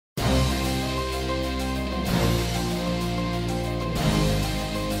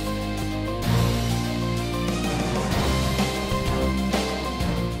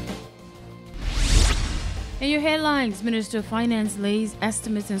your headlines. Minister of Finance lays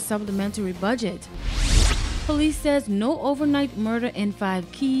estimates in supplementary budget. Police says no overnight murder in 5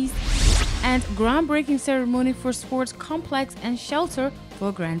 Keys. And groundbreaking ceremony for sports complex and shelter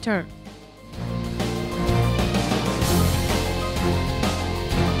for Grand Turk.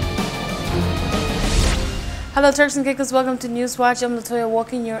 Hello Turks and Caicos, welcome to News Watch. I'm Latoya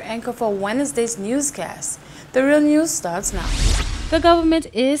Walking, your anchor for Wednesday's newscast. The real news starts now. The government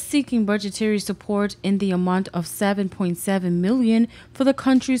is seeking budgetary support in the amount of $7.7 million for the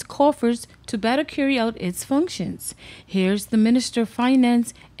country's coffers to better carry out its functions. Here's the Minister of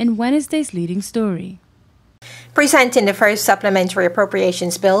Finance in Wednesday's leading story. Presenting the first supplementary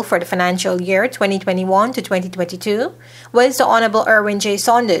appropriations bill for the financial year 2021 to 2022 was the Honorable Erwin J.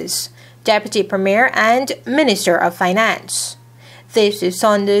 Saunders, Deputy Premier and Minister of Finance. This is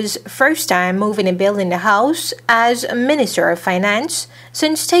Saunders' first time moving a bill in the House as Minister of Finance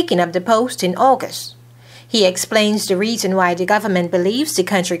since taking up the post in August. He explains the reason why the government believes the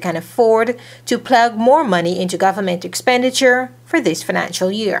country can afford to plug more money into government expenditure for this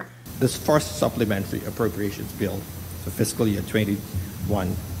financial year. This first supplementary appropriations bill for fiscal year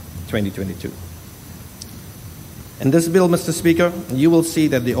 2021-2022. In this bill, Mr. Speaker, you will see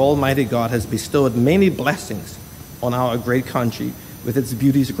that the Almighty God has bestowed many blessings on our great country with its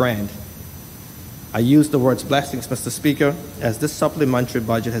beauties grand. I use the words blessings, Mr. Speaker, as this supplementary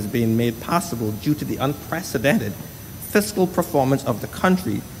budget has been made possible due to the unprecedented fiscal performance of the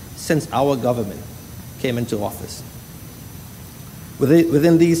country since our government came into office.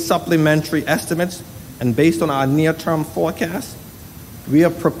 Within these supplementary estimates and based on our near-term forecast, we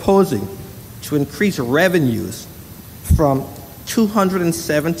are proposing to increase revenues from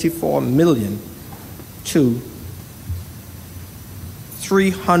 $274 million to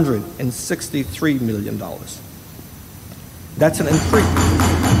 $363 million. That's an increase.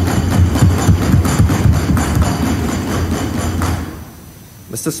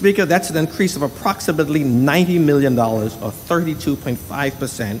 Mr. Speaker, that's an increase of approximately $90 million, or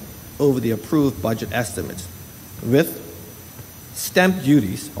 32.5% over the approved budget estimates, with stamp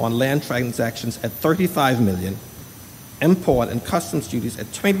duties on land transactions at $35 million, import and customs duties at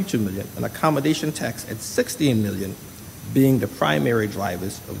 $22 million, and accommodation tax at $16 million being the primary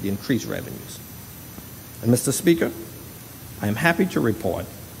drivers of the increased revenues. And Mr. Speaker, I am happy to report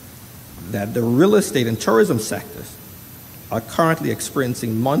that the real estate and tourism sectors are currently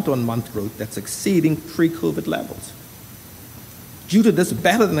experiencing month-on-month growth that's exceeding pre-COVID levels. Due to this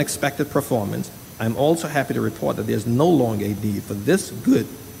better-than-expected performance, I'm also happy to report that there's no longer a need for this good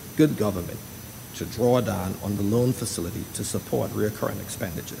government to draw down on the loan facility to support recurring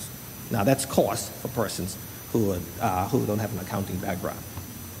expenditures. Now, that's cost for persons who don't have an accounting background.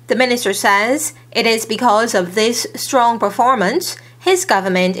 The minister says it is because of this strong performance his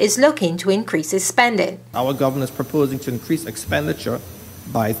government is looking to increase its spending. Our government is proposing to increase expenditure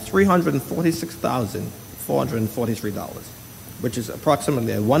by $346,443, which is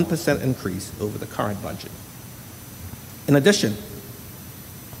approximately a 1% increase over the current budget. In addition,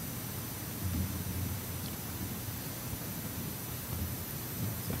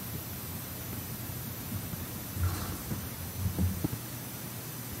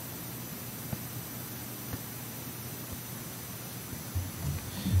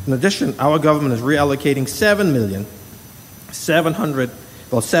 our government is reallocating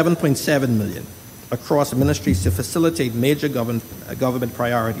 $7.7 million across ministries to facilitate major government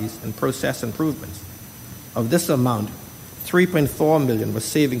priorities and process improvements. Of this amount, $3.4 million was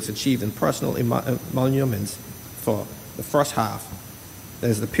savings achieved in personal emoluments for the first half, that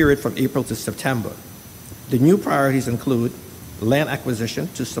is the period from April to September. The new priorities include land acquisition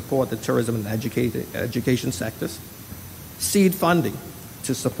to support the tourism and education sectors, seed funding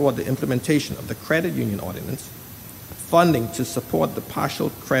to support the implementation of the credit union ordinance, funding to support the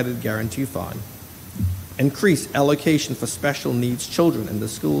partial credit guarantee fund, increased allocation for special needs children in the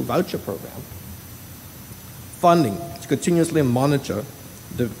school voucher program, funding to continuously monitor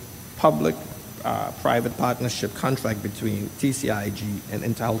the public-private partnership contract between TCIG and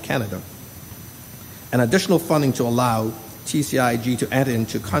Intel Canada, and additional funding to allow TCIG to enter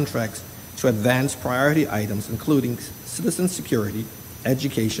into contracts to advance priority items including citizen security,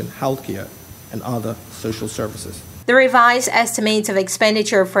 education, healthcare, and other social services. The revised estimates of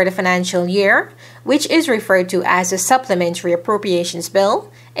expenditure for the financial year, which is referred to as a supplementary appropriations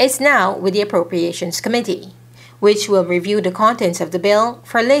bill, is now with the Appropriations Committee, which will review the contents of the bill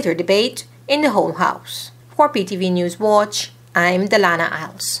for later debate in the whole House. For PTV News Watch, I'm Delana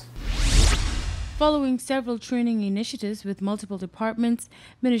Isles. Following several training initiatives with multiple departments,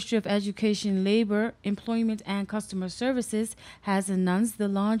 Ministry of Education, Labor, Employment and Customer Services has announced the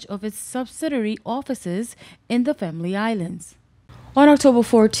launch of its subsidiary offices in the Family Islands. On October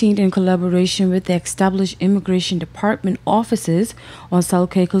 14th, in collaboration with the established Immigration Department offices on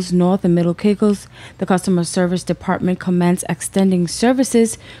South Caicos, North and Middle Caicos, the Customer Service Department commenced extending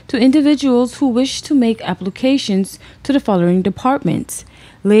services to individuals who wish to make applications to the following departments: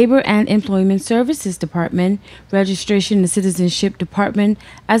 Labor and Employment Services Department, Registration and Citizenship Department,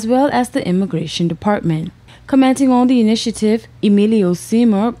 as well as the Immigration Department. Commenting on the initiative, Emilio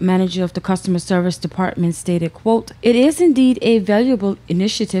Seymour, manager of the Customer Service Department, stated, quote, "It is indeed a valuable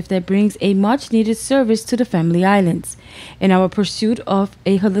initiative that brings a much-needed service to the Family Islands. In our pursuit of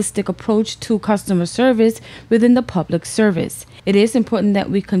a holistic approach to customer service within the public service, it is important that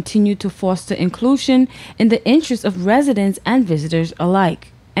we continue to foster inclusion in the interest of residents and visitors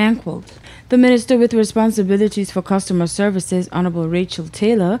alike." End quote. The minister with responsibilities for customer services, Honorable Rachel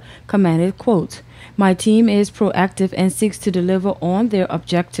Taylor, commented, quote, "My team is proactive and seeks to deliver on their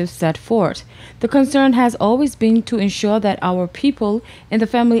objectives set forth. The concern has always been to ensure that our people in the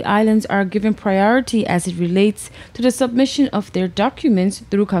Family Islands are given priority as it relates to the submission of their documents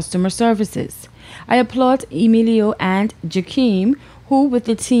through customer services. I applaud Emilio and Jakeem, who with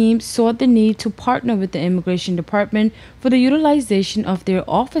the team sought the need to partner with the Immigration Department for the utilization of their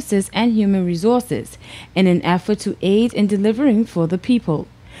offices and human resources in an effort to aid in delivering for the people.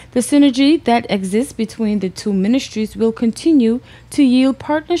 The synergy that exists between the two ministries will continue to yield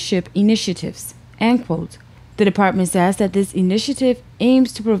partnership initiatives." End quote. The department says that this initiative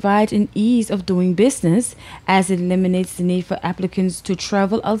aims to provide an ease of doing business as it eliminates the need for applicants to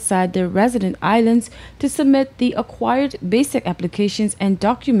travel outside their resident islands to submit the acquired basic applications and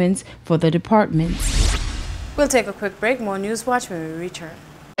documents for the departments. We'll take a quick break. More News Watch when we return.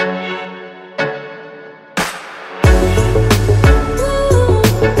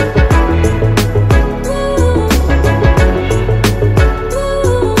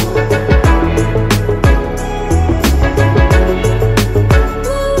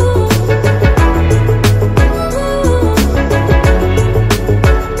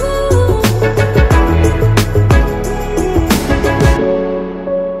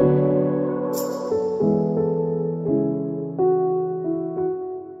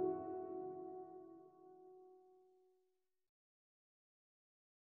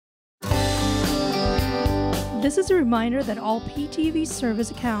 This is a reminder that all PTV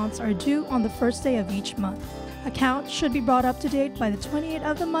service accounts are due on the first day of each month. Accounts should be brought up to date by the 28th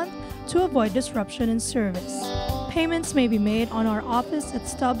of the month to avoid disruption in service. Payments may be made on our office at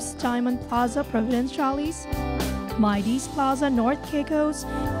Stubbs Diamond Plaza, Providenciales, Mides Plaza, North Caicos,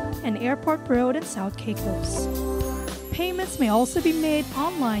 and Airport Road in South Caicos. Payments may also be made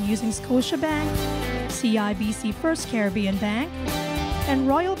online using Scotiabank, CIBC First Caribbean Bank, and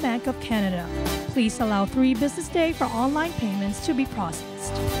Royal Bank of Canada. Please allow 3 business days for online payments to be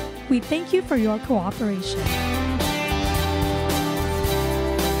processed. We thank you for your cooperation.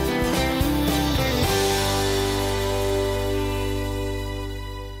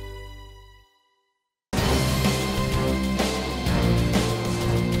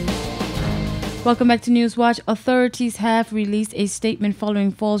 Welcome back to News Watch. Authorities have released a statement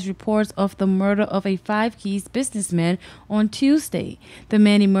following false reports of the murder of a Five Keys businessman on Tuesday. The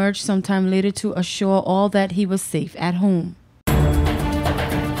man emerged sometime later to assure all that he was safe at home.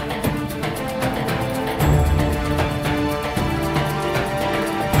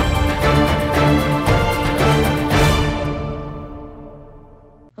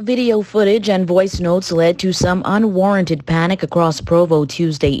 Video footage and voice notes led to some unwarranted panic across Provo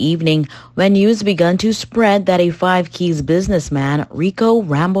Tuesday evening when news began to spread that a Five Keys businessman, Rico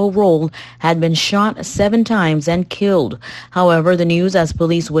Rambo Roll, had been shot 7 times and killed. However, the news, as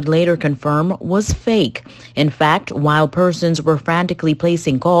police would later confirm, was fake. In fact, while persons were frantically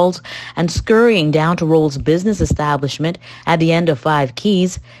placing calls and scurrying down to Roll's business establishment at the end of Five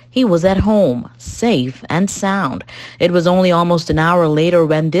Keys, he was at home, safe and sound. It was only almost an hour later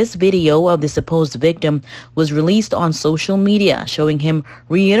when this video of the supposed victim was released on social media, showing him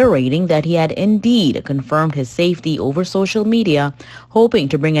reiterating that he had indeed confirmed his safety over social media, hoping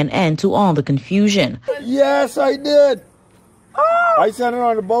to bring an end to all the confusion. Yes, I did. I sent it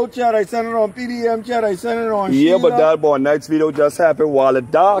on the boat chat, I sent it on PDM chat, I sent it on Yeah, Sheila. but that boy, night's video just happened while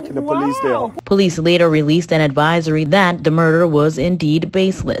it's dark and the police there. Police later released an advisory that the murder was indeed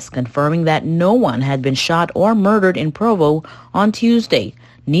baseless, confirming that no one had been shot or murdered in Provo on Tuesday.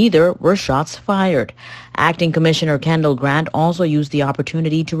 Neither were shots fired. Acting Commissioner Kendall Grant also used the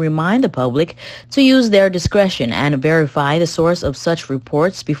opportunity to remind the public to use their discretion and verify the source of such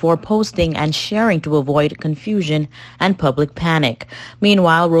reports before posting and sharing to avoid confusion and public panic.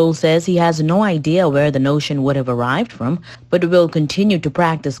 Meanwhile, Roll says he has no idea where the notion would have arrived from, but will continue to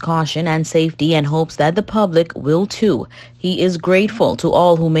practice caution and safety and hopes that the public will too. He is grateful to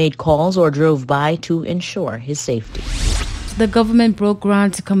all who made calls or drove by to ensure his safety. The government broke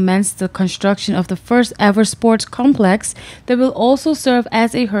ground to commence the construction of the first ever sports complex that will also serve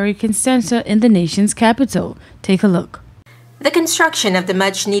as a hurricane center in the nation's capital. Take a look. The construction of the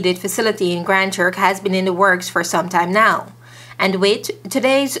much-needed facility in Grand Turk has been in the works for some time now. And with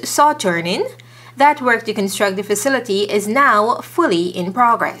today's saw turning, that work to construct the facility is now fully in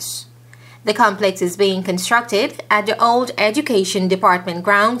progress. The complex is being constructed at the old Education Department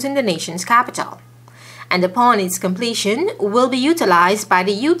grounds in the nation's capital, and upon its completion will be utilized by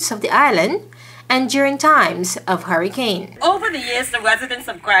the youths of the island and during times of hurricane. Over the years, the residents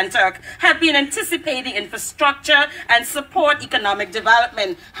of Grand Turk have been anticipating infrastructure and support economic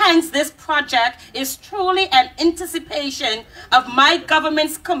development. Hence, this project is truly an anticipation of my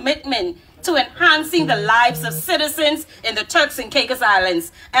government's commitment to enhancing the lives of citizens in the Turks and Caicos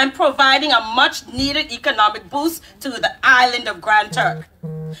Islands and providing a much-needed economic boost to the island of Grand Turk.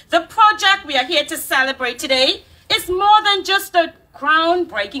 The project we are here to celebrate today is more than just a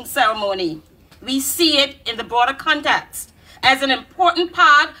groundbreaking ceremony. We see it in the broader context as an important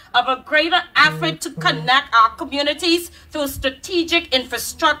part of a greater effort to connect our communities through strategic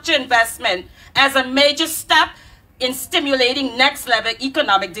infrastructure investment as a major step in stimulating next-level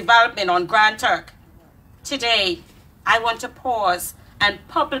economic development on Grand Turk. Today, I want to pause and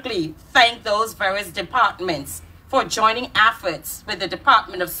publicly thank those various departments for joining efforts with the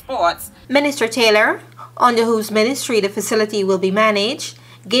Department of Sports. Minister Taylor, under whose ministry the facility will be managed,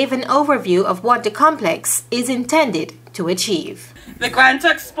 gave an overview of what the complex is intended to achieve. The Grand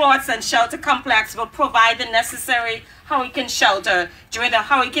Turk Sports and Shelter Complex will provide the necessary hurricane shelter during the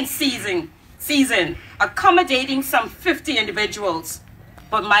hurricane season, accommodating some 50 individuals.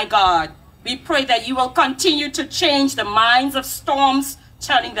 But my God, we pray that you will continue to change the minds of storms,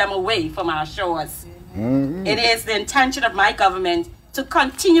 turning them away from our shores. It is the intention of my government to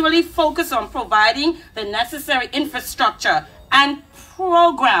continually focus on providing the necessary infrastructure and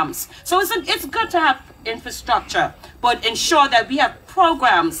programs. So it's good to have infrastructure, but ensure that we have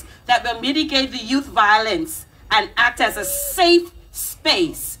programs that will mitigate the youth violence and act as a safe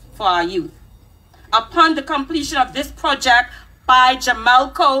space for our youth. Upon the completion of this project by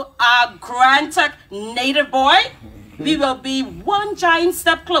Jamalco, our Grand Turk native boy, we will be one giant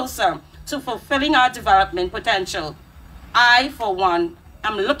step closer to fulfilling our development potential. I, for one,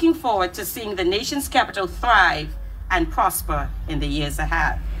 am looking forward to seeing the nation's capital thrive and prosper in the years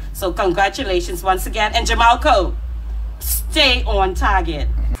ahead. So congratulations once again, and Jamalco, stay on target.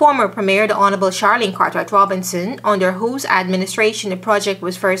 Former Premier the Honorable Charlene Cartwright Robinson, under whose administration the project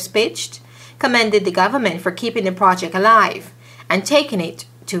was first pitched, commended the government for keeping the project alive and taking it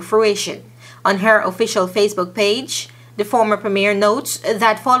to fruition. On her official Facebook page, the former Premier notes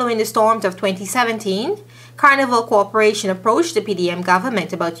that following the storms of 2017, Carnival Corporation approached the PDM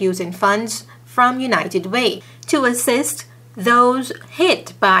government about using funds from United Way to assist those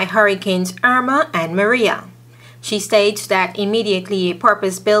hit by Hurricanes Irma and Maria. She states that immediately a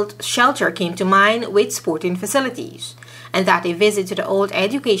purpose-built shelter came to mind with sporting facilities, and that a visit to the old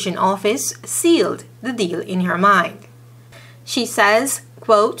education office sealed the deal in her mind. She says,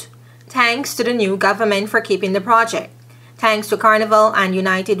 quote, "Thanks to the new government for keeping the project. Thanks to Carnival and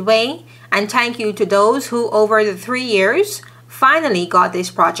United Way, and thank you to those who over the 3 years finally got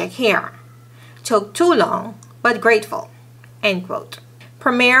this project here. Took too long, but grateful." End quote.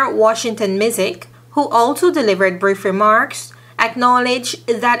 Premier Washington Mizik, who also delivered brief remarks, acknowledged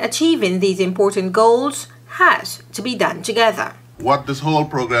that achieving these important goals has to be done together. What this whole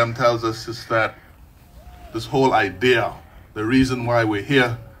program tells us is that this whole idea, the reason why we're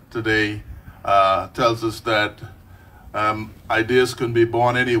here today, tells us that ideas can be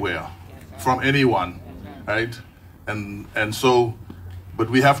born anywhere, from anyone, right? And so, but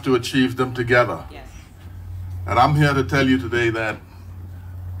we have to achieve them together. Yes. And I'm here to tell you today that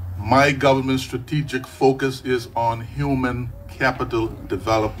my government's strategic focus is on human capital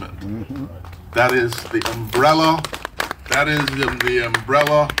development. That is the umbrella,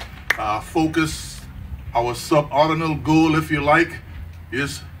 focus. Our subordinate goal, if you like,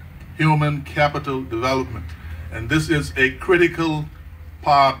 is human capital development. And this is a critical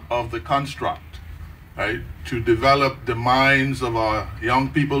part of the construct, right? To develop the minds of our young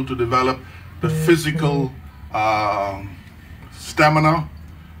people, to develop the physical stamina,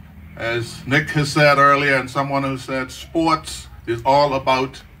 as Nick has said earlier, and someone who said, sports is all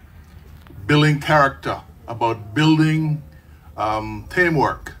about building character, about building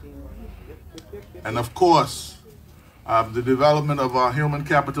teamwork. And of course, the development of our human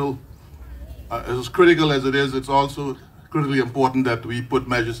capital, as critical as it is, it's also critically important that we put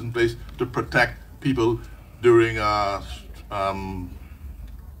measures in place to protect people during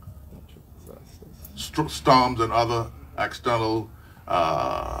storms and other external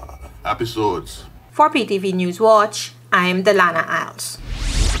episodes. For PTV News Watch, I'm Delana Isles.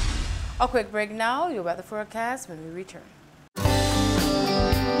 A quick break now, your weather forecast when we return.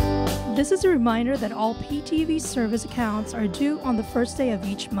 This is a reminder that all PTV service accounts are due on the first day of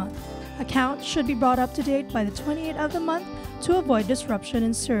each month. Accounts should be brought up to date by the 28th of the month to avoid disruption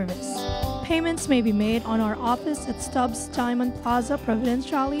in service. Payments may be made on our office at Stubbs Diamond Plaza,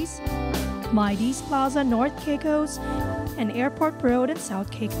 Providenciales, Mides Plaza, North Caicos, and Airport Road in South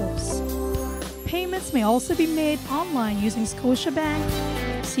Caicos. Payments may also be made online using Scotiabank,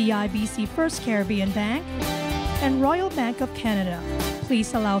 CIBC First Caribbean Bank, and Royal Bank of Canada.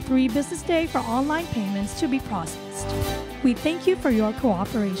 Please allow 3 business days for online payments to be processed. We thank you for your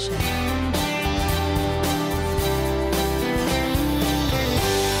cooperation.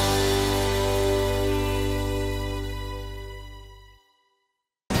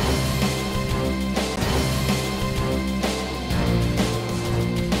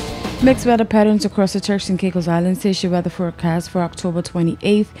 Mixed weather patterns across the Turks and Caicos Islands. Here's your weather forecast for October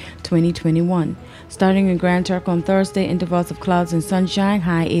 28th, 2021. Starting in Grand Turk on Thursday, intervals of clouds and sunshine,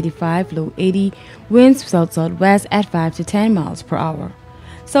 high 85, low 80, winds south-southwest at 5 to 10 miles per hour.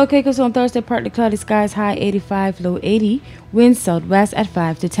 South Caicos on Thursday, partly cloudy skies, high 85, low 80, winds southwest at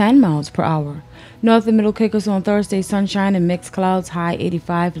 5 to 10 miles per hour. North and Middle Caicos on Thursday, sunshine and mixed clouds, high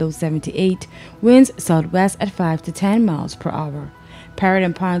 85, low 78, winds southwest at 5 to 10 miles per hour. Parrot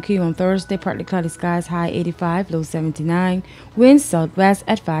and Pine Key on Thursday, partly cloudy skies, high 85, low 79, winds southwest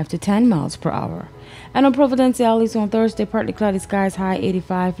at 5 to 10 miles per hour. And on Providenciales on Thursday, partly cloudy skies, high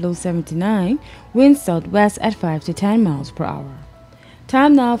 85, low 79, winds southwest at 5 to 10 miles per hour.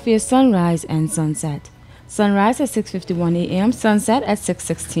 Time now for your sunrise and sunset. Sunrise at 6:51 a.m., sunset at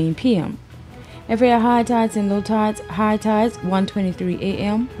 6:16 p.m. And for your high tides and low tides, high tides 1:23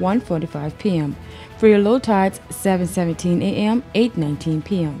 a.m., 1:45 p.m. For your low tides, 7:17 a.m., 8:19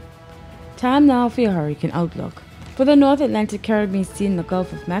 p.m. Time now for your hurricane outlook. For the North Atlantic Caribbean Sea and the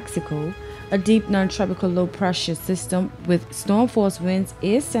Gulf of Mexico, a deep non-tropical low-pressure system with storm-force winds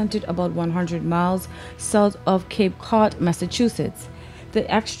is centered about 100 miles south of Cape Cod, Massachusetts. The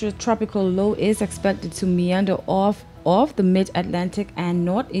extratropical low is expected to meander off the mid-Atlantic and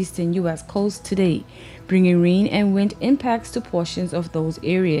northeastern U.S. coast today, bringing rain and wind impacts to portions of those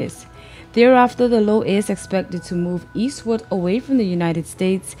areas. Thereafter, the low is expected to move eastward away from the United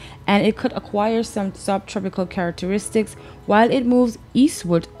States, and it could acquire some subtropical characteristics while it moves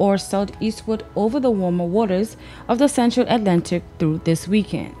eastward or southeastward over the warmer waters of the central Atlantic through this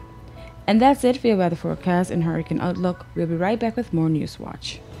weekend. And that's it for your weather forecast and hurricane outlook. We'll be right back with more News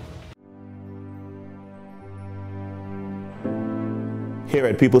Watch. Here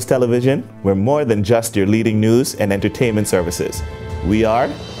at People's Television, we're more than just your leading news and entertainment services. We are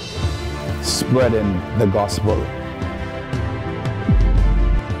Spreading the gospel.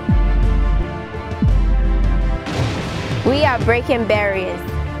 We are breaking barriers.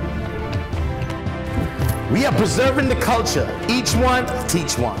 We are preserving the culture. Each one,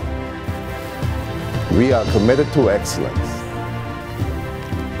 teach one. We are committed to excellence.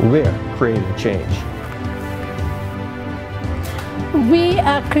 We're creating change. We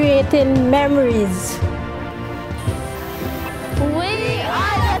are creating memories. We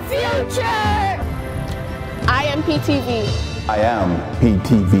are the future. I am PTV. I am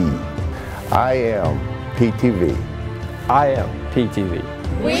PTV. I am PTV. I am PTV.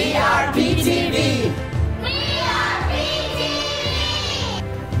 We are PTV.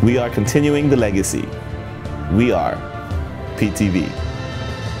 We are continuing the legacy. We are PTV.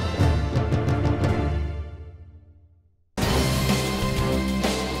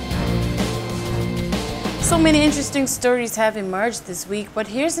 So many interesting stories have emerged this week, but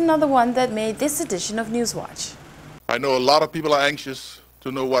here's another one that made this edition of Newswatch. I know a lot of people are anxious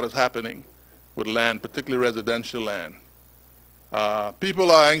to know what is happening with land, particularly residential land.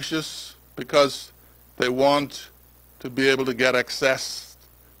 People are anxious because they want to be able to get access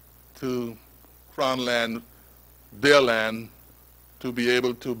to Crown land, their land, to be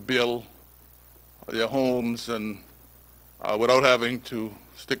able to build their homes and without having to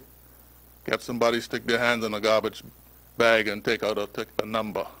get somebody stick their hands in a garbage bag and take out a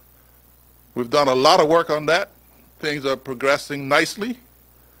number. We've done a lot of work on that. Things are progressing nicely.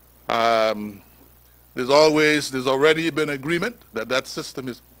 There's already been agreement that that system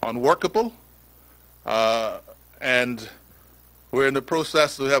is unworkable, and we're in the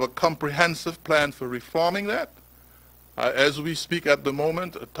process to have a comprehensive plan for reforming that. As we speak at the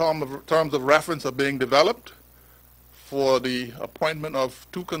moment, terms of reference are being developed for the appointment of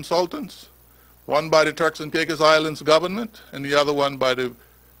 2 consultants, one by the Turks and Caicos Islands government and the other one by the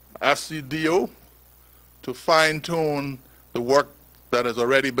FCDO, to fine-tune the work that has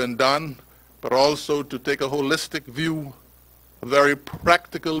already been done, but also to take a holistic view, a very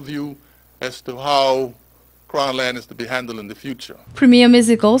practical view as to how Crown land is to be handled in the future. Premier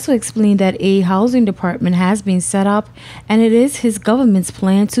Mizik also explained that a housing department has been set up and it is his government's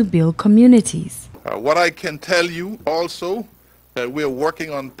plan to build communities. What I can tell you also, that we're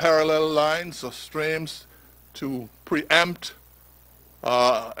working on parallel lines or streams to preempt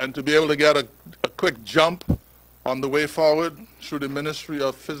and to be able to get a quick jump on the way forward through the Ministry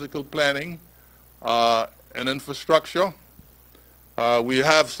of Physical Planning and Infrastructure. We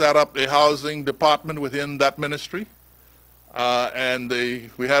have set up a housing department within that ministry, and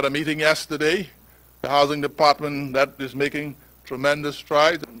we had a meeting yesterday. The housing department that is making tremendous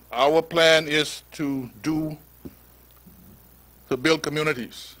strides. Our plan is to build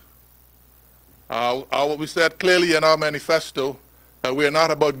communities. We said clearly in our manifesto that we are not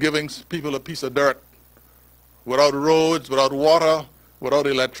about giving people a piece of dirt without roads, without water, without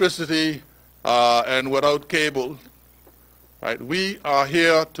electricity, and without cable. Right? We are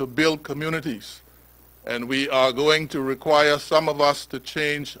here to build communities, and we are going to require some of us to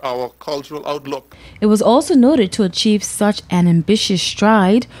change our cultural outlook. It was also noted to achieve such an ambitious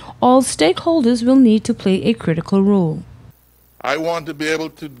stride, all stakeholders will need to play a critical role. I want to be able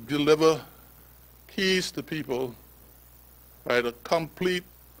to deliver keys to people, right? A complete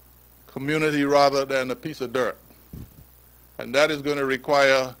community rather than a piece of dirt. And that is going to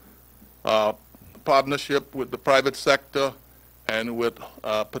require partnership with the private sector and with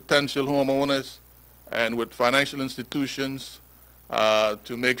potential homeowners and with financial institutions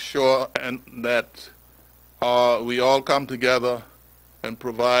to make sure that we all come together and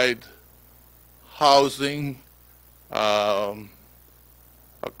provide housing, a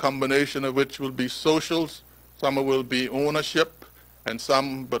combination of which will be socials, some will be ownership, and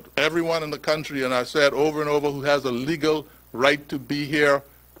some, but everyone in the country, and I said over and over, who has a legal right to be here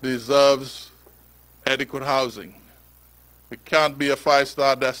deserves adequate housing. It can't be a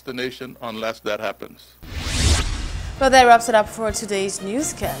 5-star destination unless that happens. Well, that wraps it up for today's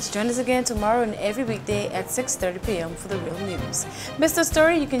newscast. Join us again tomorrow and every weekday at 6:30 p.m. for the real news. Mr.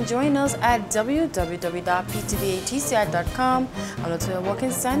 Story, you can join us at www.ptvatci.com. I'm Latoya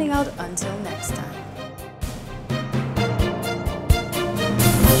Watkins signing out until next time.